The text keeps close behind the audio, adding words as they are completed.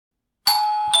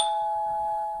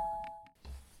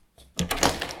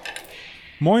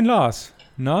Moin Lars,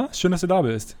 na, schön, dass du da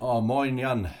bist. Oh, moin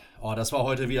Jan. Oh, das war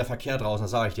heute wieder Verkehr draußen, das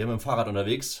sage ich dir, mit dem Fahrrad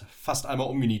unterwegs. Fast einmal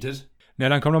umgenietet. Na,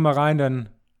 dann komm doch mal rein, dann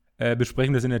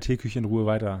besprechen wir das in der Teeküche in Ruhe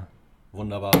weiter.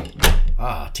 Wunderbar.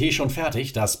 Tee schon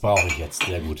fertig? Das brauche ich jetzt.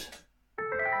 Sehr gut.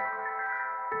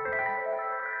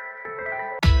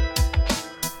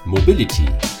 Mobility,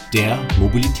 der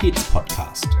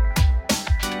Mobilitätspodcast.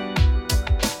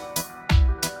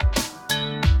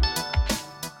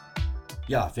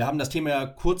 Ja, wir haben das Thema ja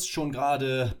kurz schon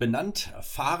gerade benannt.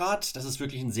 Fahrrad, das ist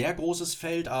wirklich ein sehr großes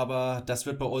Feld, aber das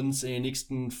wird bei uns in den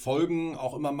nächsten Folgen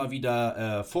auch immer mal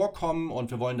wieder vorkommen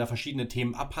und wir wollen da verschiedene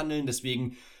Themen abhandeln.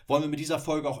 Deswegen wollen wir mit dieser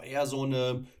Folge auch eher so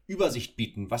eine Übersicht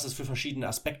bieten, was es für verschiedene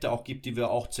Aspekte auch gibt, die wir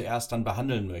auch zuerst dann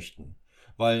behandeln möchten.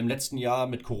 Weil im letzten Jahr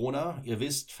mit Corona, ihr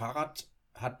wisst, Fahrrad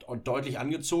hat deutlich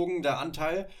angezogen, der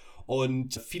Anteil.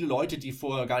 Und viele Leute, die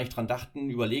vorher gar nicht dran dachten,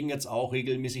 überlegen jetzt auch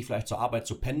regelmäßig vielleicht zur Arbeit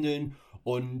zu pendeln.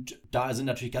 Und da sind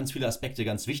natürlich ganz viele Aspekte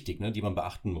ganz wichtig, ne, die man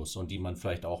beachten muss und die man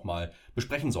vielleicht auch mal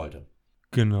besprechen sollte.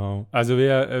 Genau. Also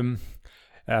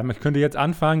ich könnte jetzt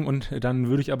anfangen und dann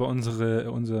würde ich aber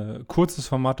unser kurzes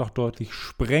Format doch deutlich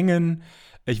sprengen.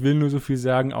 Ich will nur so viel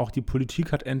sagen, auch die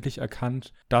Politik hat endlich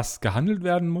erkannt, dass gehandelt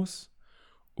werden muss.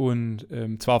 Und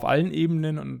zwar auf allen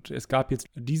Ebenen. Und es gab jetzt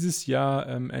dieses Jahr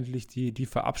endlich die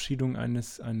Verabschiedung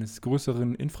eines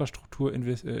größeren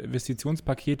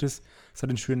Infrastrukturinvestitionspaketes. Das hat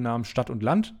den schönen Namen Stadt und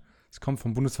Land. Es kommt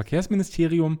vom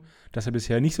Bundesverkehrsministerium, das ja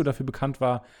bisher nicht so dafür bekannt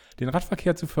war, den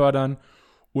Radverkehr zu fördern.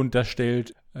 Und das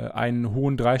stellt einen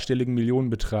hohen dreistelligen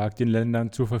Millionenbetrag den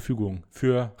Ländern zur Verfügung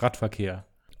für Radverkehr.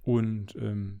 Und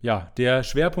der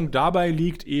Schwerpunkt dabei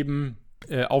liegt eben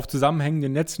auf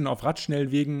zusammenhängenden Netzen, auf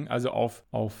Radschnellwegen, also auf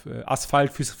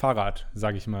Asphalt fürs Fahrrad,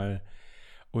 sage ich mal.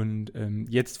 Und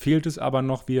jetzt fehlt es aber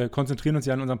noch, wir konzentrieren uns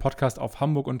ja in unserem Podcast auf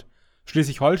Hamburg und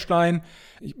Schleswig-Holstein.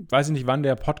 Ich weiß nicht, wann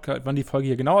die Folge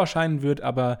hier genau erscheinen wird,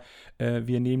 aber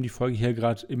wir nehmen die Folge hier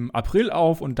gerade im April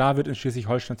auf und da wird in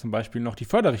Schleswig-Holstein zum Beispiel noch die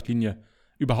Förderrichtlinie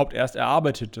überhaupt erst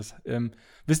erarbeitet. Das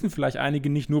wissen vielleicht einige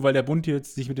nicht, nur weil der Bund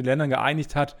jetzt sich mit den Ländern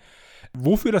geeinigt hat,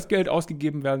 wofür das Geld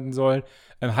ausgegeben werden soll,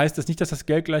 heißt das nicht, dass das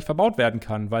Geld gleich verbaut werden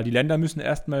kann, weil die Länder müssen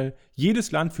erstmal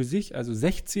jedes Land für sich, also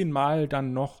 16 Mal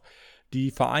dann noch die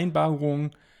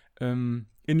Vereinbarung in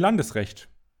Landesrecht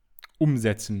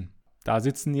umsetzen. Da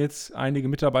sitzen jetzt einige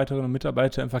Mitarbeiterinnen und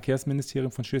Mitarbeiter im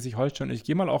Verkehrsministerium von Schleswig-Holstein. Ich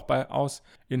gehe mal auch aus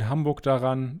in Hamburg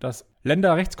daran, das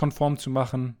länderrechtskonform zu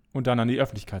machen und dann an die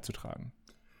Öffentlichkeit zu tragen.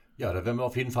 Ja, da werden wir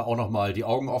auf jeden Fall auch nochmal die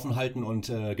Augen offen halten und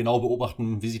genau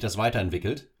beobachten, wie sich das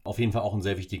weiterentwickelt. Auf jeden Fall auch ein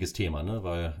sehr wichtiges Thema, ne?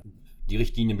 Weil die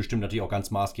Richtlinien bestimmen natürlich auch ganz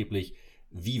maßgeblich,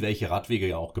 wie welche Radwege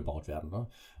ja auch gebaut werden. Ne?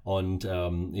 Und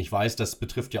ich weiß, das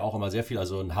betrifft ja auch immer sehr viel.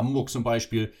 Also in Hamburg zum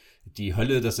Beispiel, die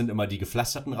Hölle, das sind immer die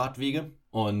gepflasterten Radwege.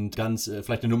 Und ganz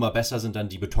vielleicht eine Nummer besser sind dann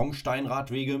die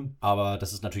Betonsteinradwege. Aber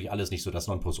das ist natürlich alles nicht so das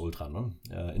Nonplusultra. Ne?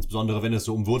 Insbesondere, wenn es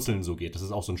so um Wurzeln so geht. Das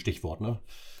ist auch so ein Stichwort, ne?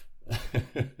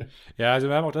 Ja, also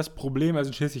wir haben auch das Problem, also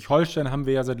in Schleswig-Holstein haben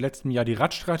wir ja seit letztem Jahr die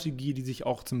Radstrategie, die sich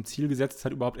auch zum Ziel gesetzt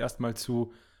hat, überhaupt erstmal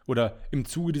oder im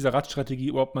Zuge dieser Radstrategie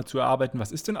überhaupt mal zu erarbeiten,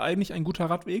 was ist denn eigentlich ein guter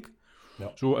Radweg?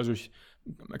 Ja. So, also ich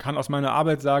kann aus meiner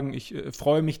Arbeit sagen, ich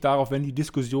freue mich darauf, wenn die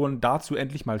Diskussionen dazu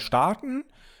endlich mal starten,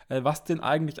 was denn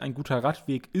eigentlich ein guter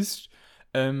Radweg ist,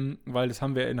 weil das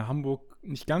haben wir in Hamburg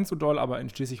nicht ganz so doll, aber in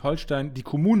Schleswig-Holstein, die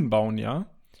Kommunen bauen ja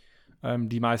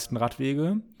die meisten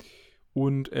Radwege.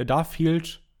 Und da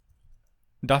fehlt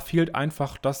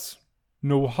einfach das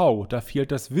Know-how, da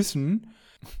fehlt das Wissen.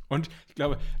 Und ich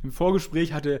glaube, im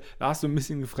Vorgespräch hatte Lars so ein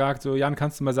bisschen gefragt, so Jan,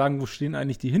 kannst du mal sagen, wo stehen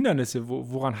eigentlich die Hindernisse?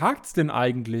 Woran hakt es denn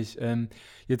eigentlich?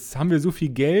 Jetzt haben wir so viel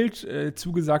Geld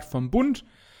zugesagt vom Bund.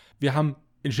 Wir haben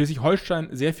in Schleswig-Holstein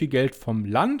sehr viel Geld vom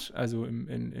Land. Also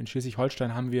in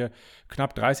Schleswig-Holstein haben wir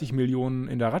knapp 30 Millionen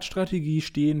in der Radstrategie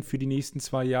stehen für die nächsten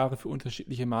 2 Jahre für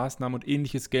unterschiedliche Maßnahmen und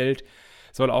ähnliches Geld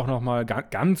soll auch nochmal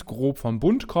ganz grob vom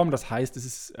Bund kommen. Das heißt, es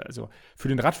ist also für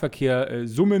den Radverkehr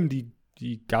Summen, die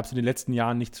gab es in den letzten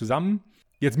Jahren nicht zusammen.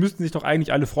 Jetzt müssten sich doch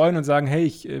eigentlich alle freuen und sagen, hey,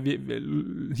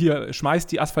 hier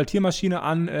schmeißt die Asphaltiermaschine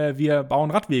an, wir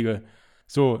bauen Radwege.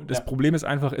 So, das Problem ist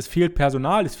einfach, es fehlt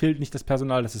Personal, es fehlt nicht das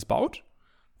Personal, das es baut.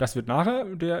 Das wird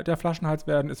nachher der Flaschenhals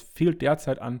werden. Es fehlt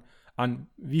derzeit an,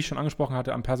 wie ich schon angesprochen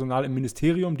hatte, an Personal im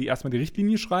Ministerium, die erstmal die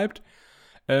Richtlinie schreibt.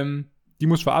 Die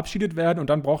muss verabschiedet werden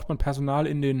und dann braucht man Personal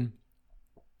in den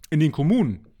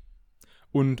Kommunen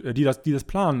und die das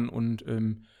planen und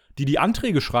die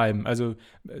Anträge schreiben. Also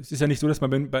es ist ja nicht so, dass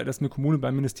eine Kommune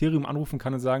beim Ministerium anrufen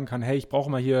kann und sagen kann, hey, ich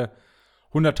brauche mal hier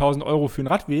 100.000 Euro für einen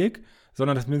Radweg,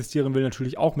 sondern das Ministerium will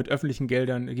natürlich auch mit öffentlichen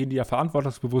Geldern, gehen die ja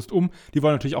verantwortungsbewusst um, die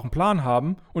wollen natürlich auch einen Plan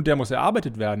haben und der muss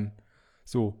erarbeitet werden.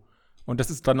 So. Und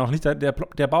das ist dann noch nicht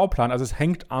der Bauplan. Also es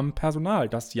hängt am Personal,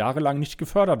 das jahrelang nicht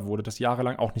gefördert wurde, das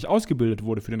jahrelang auch nicht ausgebildet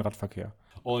wurde für den Radverkehr.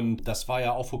 Und das war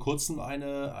ja auch vor kurzem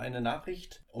eine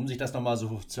Nachricht, um sich das nochmal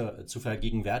so zu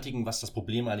vergegenwärtigen, was das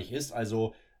Problem eigentlich ist.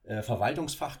 Also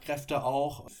Verwaltungsfachkräfte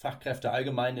auch, Fachkräfte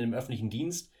allgemein im öffentlichen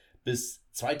Dienst. Bis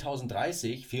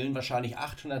 2030 fehlen wahrscheinlich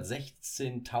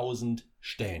 816.000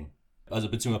 Stellen. Also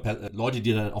beziehungsweise Leute,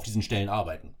 die dann auf diesen Stellen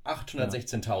arbeiten.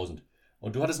 816.000. Ja.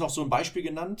 Und du hattest noch so ein Beispiel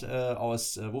genannt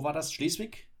aus, wo war das?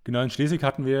 Schleswig? Genau, in Schleswig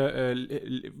hatten wir,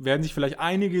 werden sich vielleicht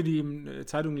einige, die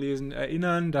Zeitungen lesen,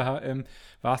 erinnern, da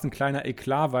war es ein kleiner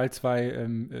Eklat, weil zwei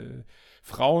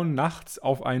Frauen nachts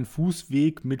auf einen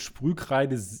Fußweg mit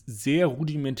Sprühkreide sehr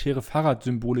rudimentäre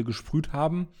Fahrradsymbole gesprüht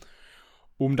haben,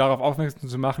 um darauf aufmerksam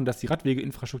zu machen, dass die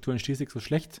Radwegeinfrastruktur in Schleswig so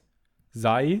schlecht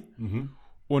sei. Mhm.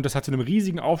 Und das hat zu einem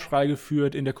riesigen Aufschrei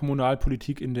geführt in der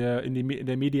Kommunalpolitik, in der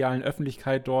medialen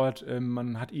Öffentlichkeit dort.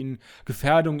 Man hat ihnen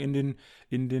Gefährdung in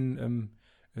den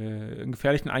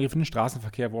gefährlichen Eingriff in den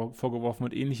Straßenverkehr vorgeworfen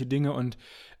und ähnliche Dinge. Und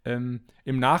im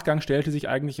Nachgang stellte sich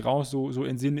eigentlich raus, so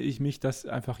entsinne ich mich, dass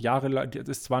einfach jahrelang,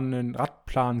 es zwar einen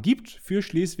Radplan gibt für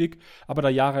Schleswig, aber da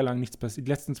jahrelang nichts passiert,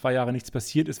 die letzten 2 Jahre nichts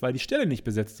passiert ist, weil die Stelle nicht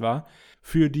besetzt war,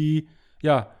 für die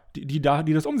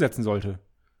das umsetzen sollte.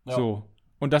 Ja. So.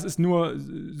 Und das ist nur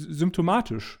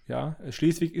symptomatisch, ja.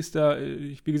 Schleswig ist da,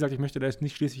 wie gesagt, ich möchte da jetzt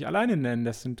nicht Schleswig alleine nennen,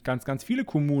 das sind ganz, ganz viele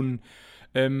Kommunen,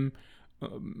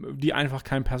 die einfach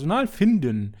kein Personal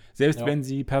finden, selbst wenn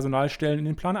sie Personalstellen in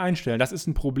den Plan einstellen. Das ist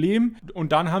ein Problem.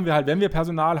 Und dann haben wir halt, wenn wir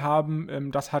Personal haben,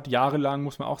 das hat jahrelang,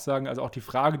 muss man auch sagen, also auch die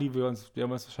Frage, der wir uns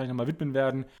wahrscheinlich nochmal widmen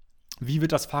werden, wie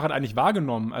wird das Fahrrad eigentlich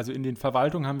wahrgenommen? Also in den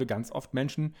Verwaltungen haben wir ganz oft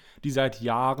Menschen, die seit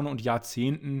Jahren und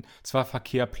Jahrzehnten zwar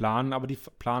Verkehr planen, aber die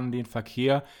planen den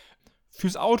Verkehr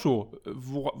fürs Auto,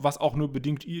 was auch nur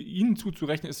bedingt ihnen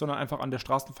zuzurechnen ist, sondern einfach an der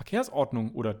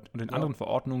Straßenverkehrsordnung oder den anderen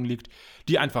Verordnungen liegt,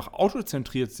 die einfach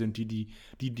autozentriert sind,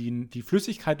 die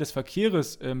Flüssigkeit des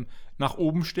Verkehrs nach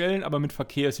oben stellen, aber mit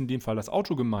Verkehr ist in dem Fall das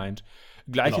Auto gemeint.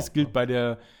 Gleiches gilt bei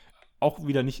der auch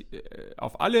wieder nicht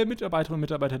auf alle Mitarbeiterinnen und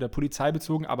Mitarbeiter der Polizei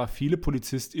bezogen, aber viele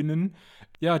PolizistInnen,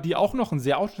 die auch noch ein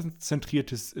sehr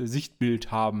autozentriertes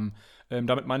Sichtbild haben.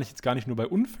 Damit meine ich jetzt gar nicht nur bei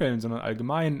Unfällen, sondern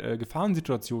allgemein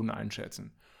Gefahrensituationen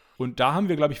einschätzen. Und da haben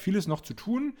wir, glaube ich, vieles noch zu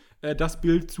tun, das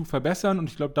Bild zu verbessern. Und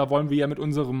ich glaube, da wollen wir ja mit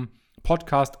unserem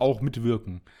Podcast auch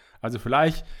mitwirken. Also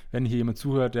vielleicht, wenn hier jemand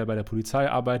zuhört, der bei der Polizei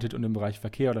arbeitet und im Bereich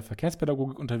Verkehr oder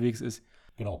Verkehrspädagogik unterwegs ist,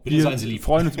 genau, bitte seien Sie lieb. Wir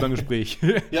freuen uns über ein Gespräch.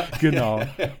 Ja. Genau.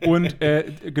 Und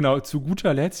zu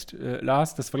guter Letzt,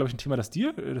 Lars, das war, glaube ich, ein Thema, das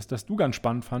du ganz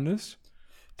spannend fandest.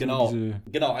 Genau,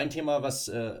 ein Thema, was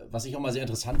ich auch mal sehr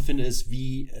interessant finde, ist,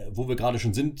 wo wir gerade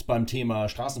schon sind beim Thema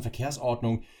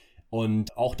Straßenverkehrsordnung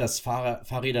und auch, dass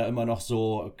Fahrräder immer noch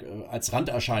so als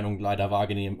Randerscheinung leider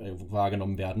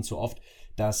wahrgenommen werden, zu oft.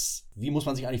 Wie muss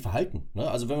man sich eigentlich verhalten? Ne?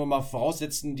 Also wenn wir mal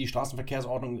voraussetzen, die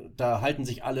Straßenverkehrsordnung, da halten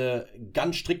sich alle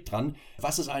ganz strikt dran.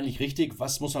 Was ist eigentlich richtig?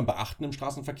 Was muss man beachten im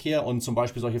Straßenverkehr? Und zum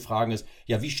Beispiel solche Fragen ist,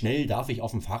 wie schnell darf ich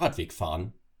auf dem Fahrradweg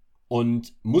fahren?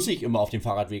 Und muss ich immer auf dem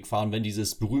Fahrradweg fahren, wenn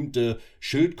dieses berühmte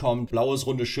Schild kommt, blaues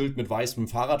rundes Schild mit weißem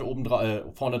Fahrrad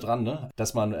vorne dran, ne?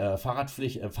 Dass man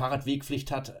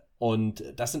Fahrradwegpflicht hat. Und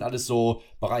das sind alles so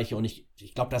Bereiche. Und ich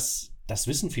glaube, das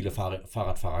wissen viele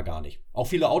Fahrradfahrer gar nicht. Auch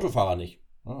viele Autofahrer nicht.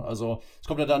 Also es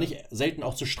kommt ja da nicht selten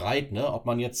auch zu Streit, ne? Ob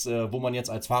man jetzt, wo man jetzt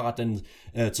als Fahrrad denn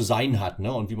zu sein hat,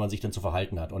 ne? Und wie man sich denn zu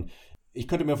verhalten hat. Und ich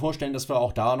könnte mir vorstellen, dass wir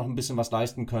auch da noch ein bisschen was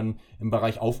leisten können im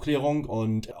Bereich Aufklärung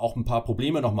und auch ein paar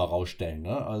Probleme nochmal rausstellen,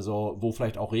 ne? Also wo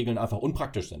vielleicht auch Regeln einfach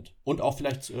unpraktisch sind und auch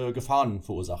vielleicht Gefahren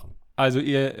verursachen. Also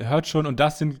ihr hört schon, und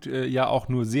das sind ja auch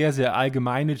nur sehr, sehr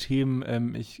allgemeine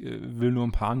Themen. Ich will nur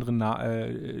ein paar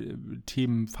andere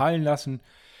Themen fallen lassen.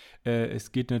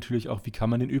 Es geht natürlich auch, wie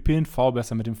kann man den ÖPNV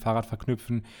besser mit dem Fahrrad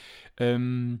verknüpfen.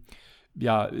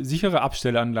 Sichere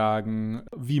Abstellanlagen.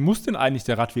 Wie muss denn eigentlich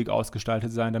der Radweg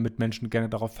ausgestaltet sein, damit Menschen gerne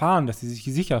darauf fahren, dass sie sich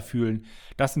sicher fühlen?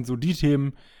 Das sind so die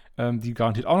Themen, die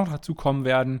garantiert auch noch dazu kommen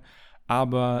werden.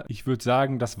 Aber ich würde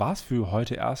sagen, das war's für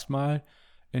heute erstmal.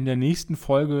 In der nächsten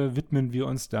Folge widmen wir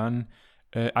uns dann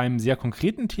einem sehr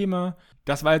konkreten Thema.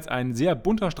 Das war jetzt ein sehr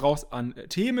bunter Strauß an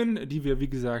Themen, die wir, wie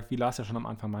gesagt, wie Lars ja schon am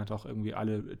Anfang meinte, auch irgendwie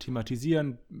alle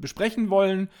thematisieren, besprechen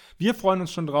wollen. Wir freuen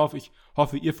uns schon drauf. Ich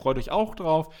hoffe, ihr freut euch auch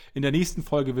drauf. In der nächsten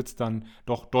Folge wird es dann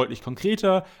doch deutlich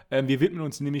konkreter. Wir widmen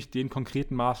uns nämlich den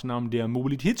konkreten Maßnahmen der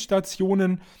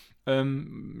Mobilitätsstationen,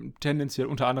 tendenziell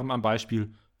unter anderem am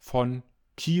Beispiel von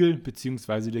Kiel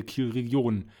bzw. der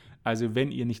Kielregion. Also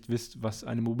wenn ihr nicht wisst, was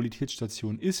eine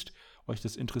Mobilitätsstation ist, euch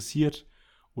das interessiert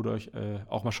oder euch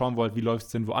auch mal schauen wollt, wie läuft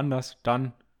es denn woanders,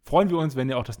 dann freuen wir uns, wenn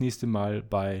ihr auch das nächste Mal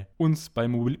bei uns, bei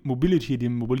Mobility,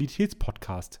 dem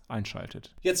Mobilitätspodcast,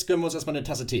 einschaltet. Jetzt gönnen wir uns erstmal eine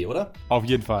Tasse Tee, oder? Auf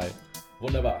jeden Fall.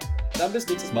 Wunderbar. Dann bis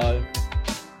nächstes Mal.